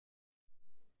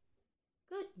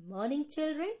morning,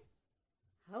 children.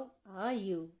 How are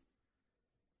you?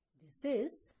 This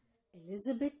is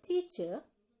Elizabeth teacher,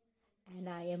 and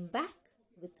I am back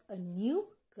with a new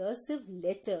cursive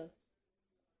letter.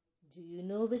 Do you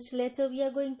know which letter we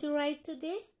are going to write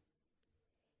today?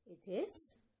 It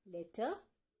is letter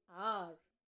R.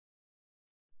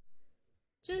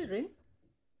 Children,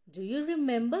 do you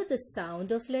remember the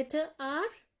sound of letter R?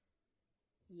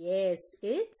 Yes,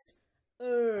 it's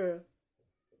R.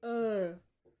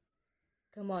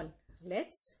 Come on,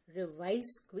 let's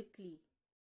revise quickly.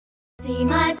 See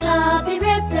my puppy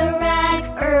rip the rag,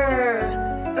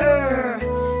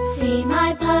 See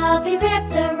my puppy rip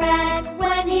the rag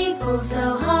when he pulls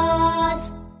so hard.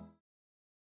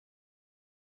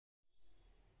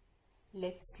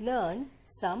 Let's learn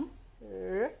some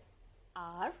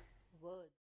R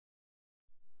words.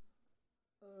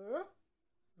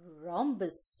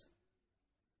 Rhombus.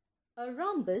 A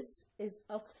rhombus is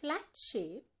a flat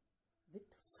shape with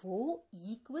 4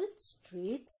 equal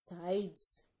straight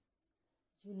sides.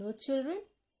 You know, children,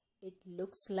 it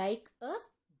looks like a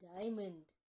diamond.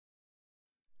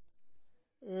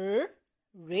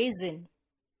 Raisin.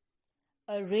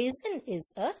 A raisin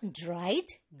is a dried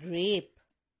grape.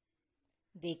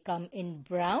 They come in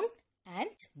brown and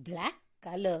black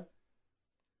color.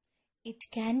 It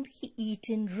can be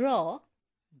eaten raw,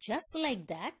 just like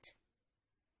that,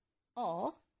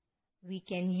 or we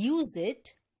can use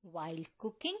it while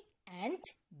cooking and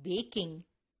baking.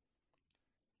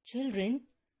 Children,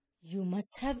 you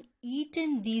must have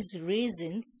eaten these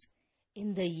raisins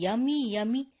in the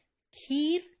yummy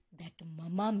kheer that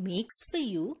Mama makes for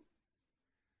you.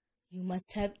 You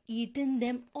must have eaten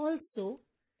them also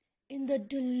in the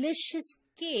delicious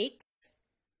cakes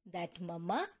that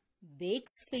Mama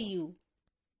bakes for you.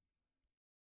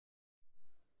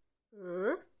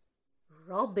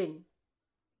 Robin.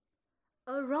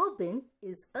 A robin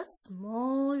is a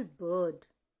small bird.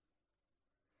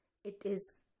 It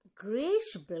is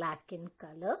grayish-black in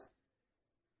color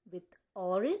with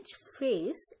orange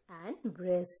face and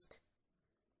breast.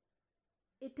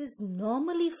 It is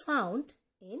normally found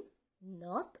in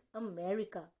North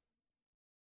America.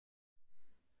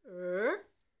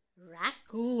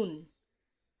 Raccoon.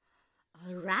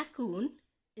 A raccoon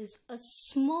is a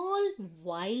small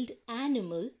wild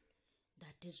animal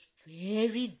that is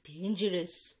very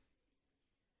dangerous.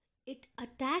 It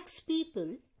attacks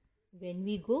people when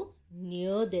we go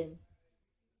near them.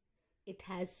 It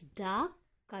has dark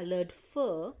colored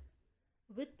fur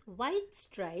with white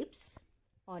stripes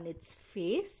on its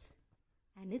face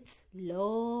and its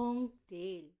long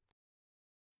tail.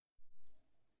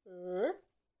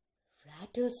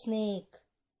 Rattlesnake.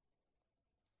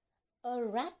 A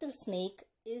rattlesnake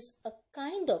is a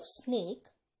kind of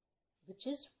snake which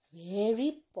is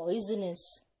very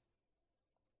poisonous.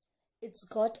 It's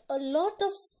got a lot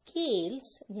of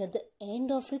scales near the end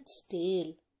of its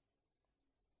tail.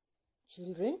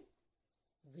 Children,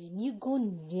 when you go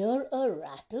near a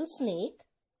rattlesnake,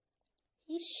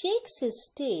 he shakes his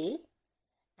tail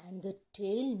and the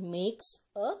tail makes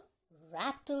a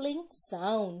rattling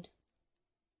sound.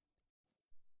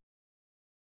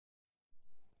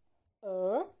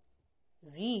 A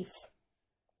reef.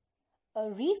 A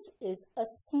reef is a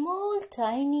small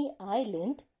tiny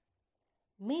island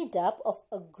made up of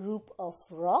a group of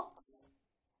rocks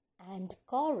and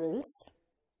corals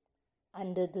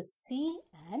under the sea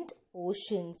and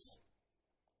oceans.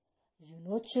 You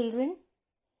know, children,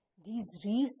 these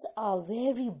reefs are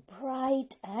very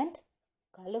bright and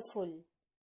colorful.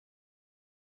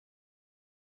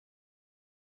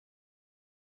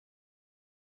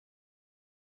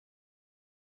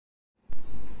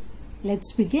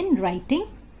 Let's begin writing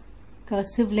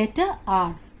cursive letter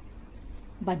R.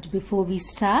 But before we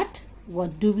start,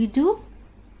 what do?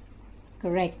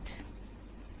 Correct.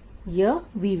 Here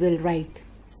we will write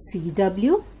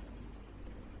CW,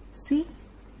 C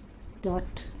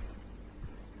dot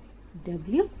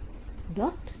W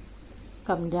dot,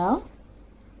 come down.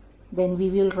 Then we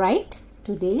will write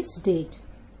today's date.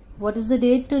 What is the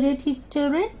date today,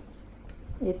 children?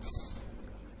 It's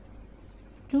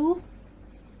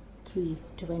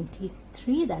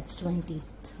 2/3/23, that's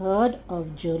 23rd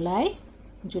of July.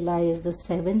 July is the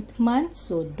 7th month,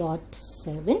 so dot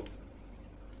 7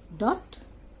 dot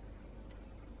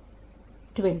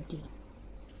 20.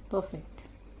 Perfect.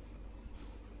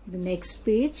 The next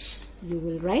page you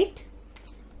will write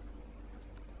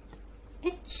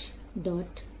H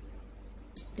dot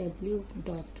W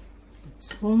dot.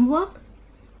 It's homework.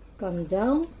 Come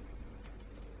down,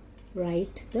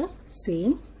 write the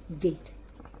same date.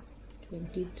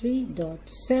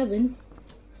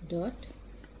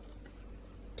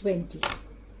 23.7.20.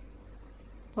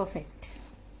 Perfect.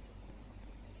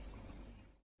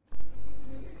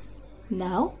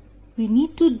 Now we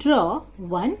need to draw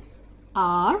one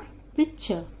R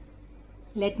picture.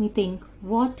 Let me think,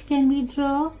 what can we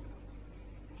draw?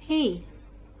 Hey,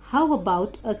 how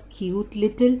about a cute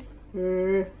little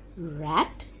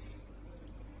rat?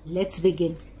 Let's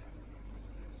begin.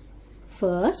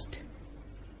 First,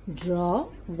 draw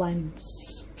one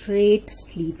straight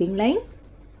sleeping line.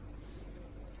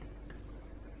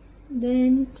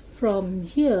 Then from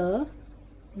here,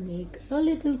 make a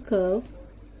little curve.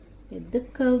 Let the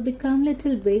curve become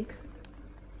little big.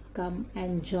 Come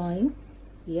and join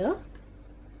here.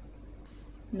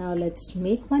 Now let's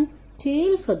make one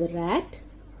tail for the rat.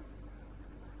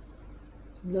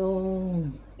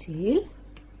 Long tail.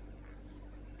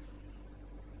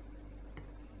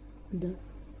 The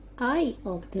eye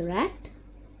of the rat.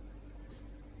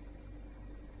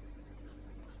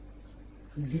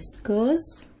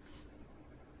 Whiskers.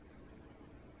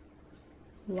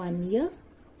 One ear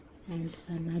and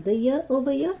another ear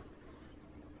over here.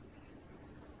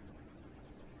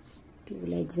 Two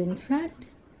legs in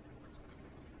front.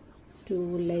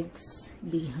 Two legs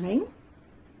behind.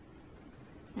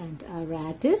 And our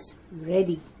rat is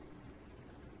ready.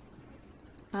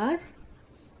 R-A-T,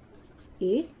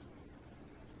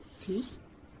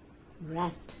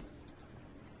 rat.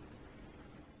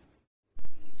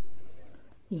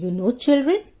 You know,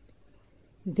 children,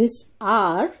 this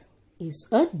R is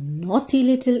a naughty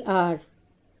little R.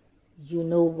 You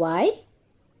know why?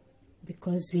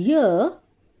 Because here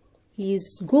he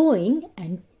is going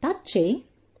and touching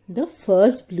the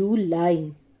first blue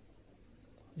line.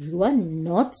 You are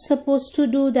not supposed to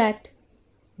do that.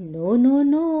 No, no,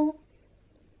 no.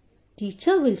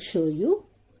 Teacher will show you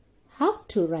how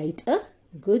to write a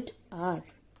good R.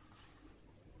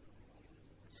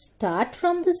 Start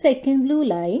from the second blue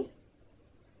line.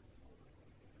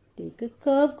 Take a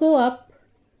curve, go up.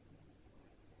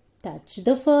 Touch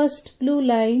the first blue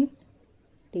line.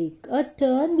 Take a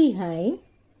turn behind.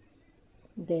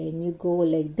 Then you go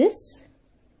like this.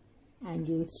 And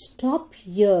you will stop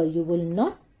here. You will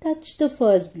not touch the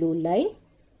first blue line.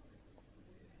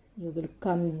 You will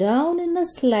come down in a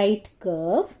slight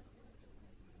curve.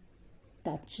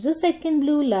 Touch the second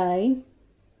blue line.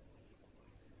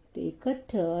 Take a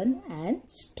turn and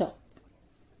stop.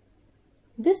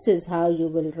 This is how you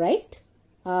will write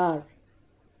R.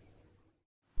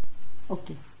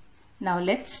 Okay, now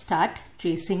let's start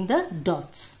tracing the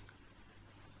dots.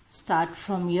 Start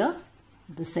from here,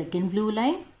 the second blue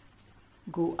line.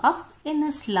 Go up in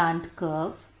a slant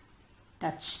curve,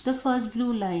 touch the first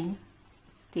blue line,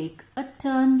 take a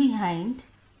turn behind,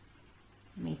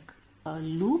 make a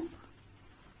loop,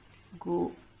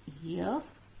 go here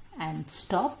and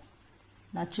stop.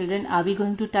 Now children, are we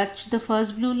going to touch the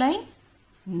first blue line?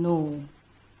 No.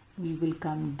 We will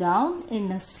come down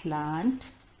in a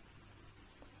slant,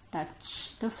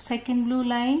 touch the second blue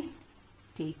line,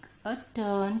 take a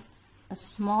turn, a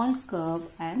small curve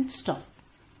and stop.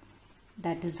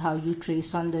 That is how you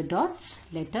trace on the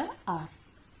dots letter R.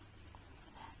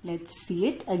 Let's see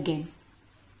it again.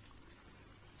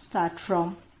 Start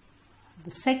from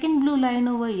the second blue line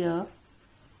over here,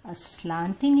 a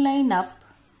slanting line up,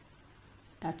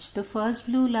 touch the first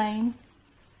blue line,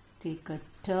 take a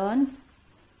turn,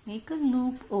 make a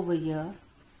loop over here,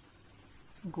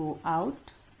 go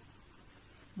out.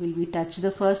 Will we touch the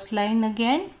first line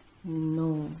again?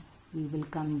 No. We will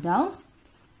come down.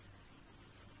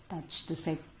 Touch the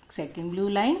second blue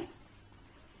line,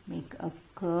 make a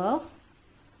curve,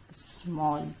 a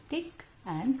small tick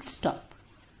and stop.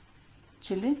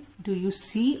 Children, do you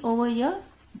see over here?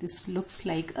 This looks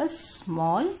like a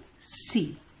small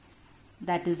C.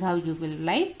 That is how you will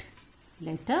write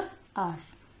letter R.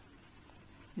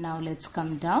 Now let's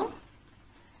come down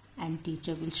and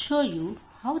teacher will show you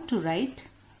how to write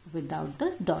without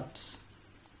the dots.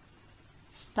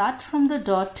 Start from the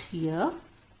dot here,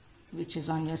 which is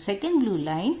on your second blue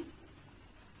line.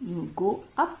 You go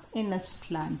up in a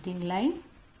slanting line,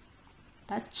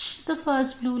 touch the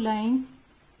first blue line,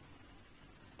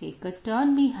 take a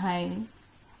turn behind,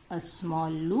 a small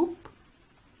loop,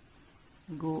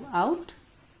 go out.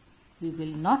 We will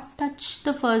not touch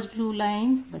the first blue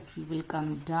line, but we will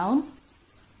come down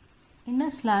in a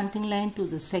slanting line to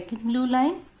the second blue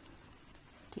line,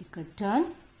 take a turn,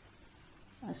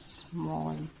 a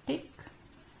small tick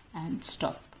and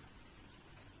stop.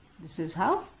 This is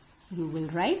how you will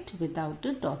write without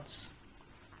the dots.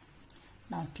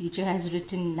 Now teacher has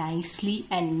written nicely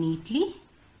and neatly.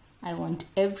 I want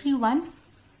everyone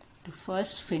to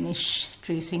first finish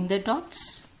tracing the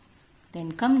dots,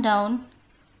 then come down,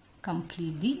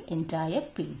 complete the entire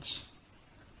page.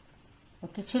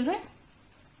 Okay, children?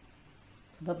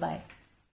 Bye-bye.